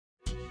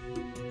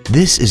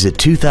This is a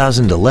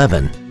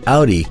 2011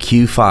 Audi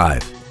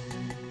Q5.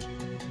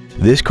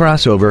 This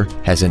crossover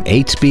has an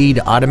 8-speed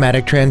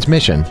automatic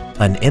transmission,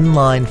 an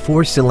inline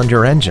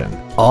 4-cylinder engine,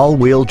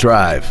 all-wheel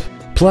drive.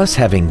 Plus,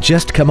 having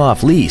just come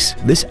off lease,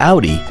 this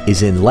Audi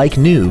is in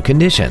like-new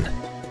condition.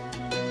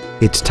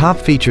 Its top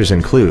features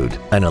include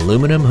an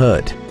aluminum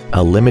hood,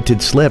 a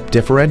limited slip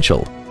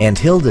differential, and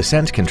hill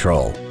descent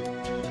control.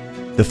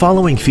 The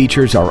following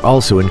features are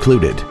also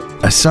included: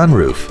 a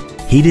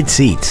sunroof, heated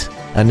seats,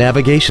 a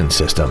navigation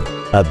system,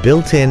 a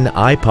built-in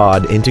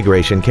iPod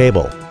integration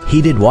cable,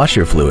 heated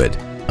washer fluid,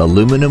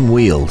 aluminum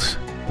wheels,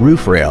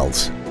 roof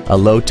rails, a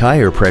low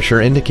tire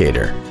pressure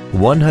indicator,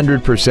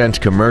 100%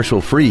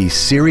 commercial-free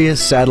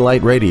Sirius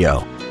satellite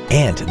radio,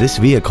 and this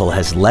vehicle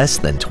has less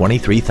than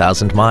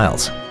 23,000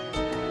 miles.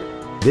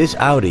 This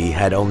Audi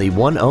had only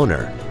one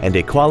owner and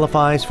it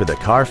qualifies for the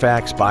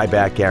Carfax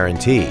buyback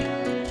guarantee.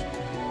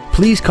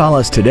 Please call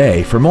us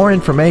today for more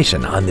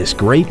information on this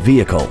great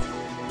vehicle.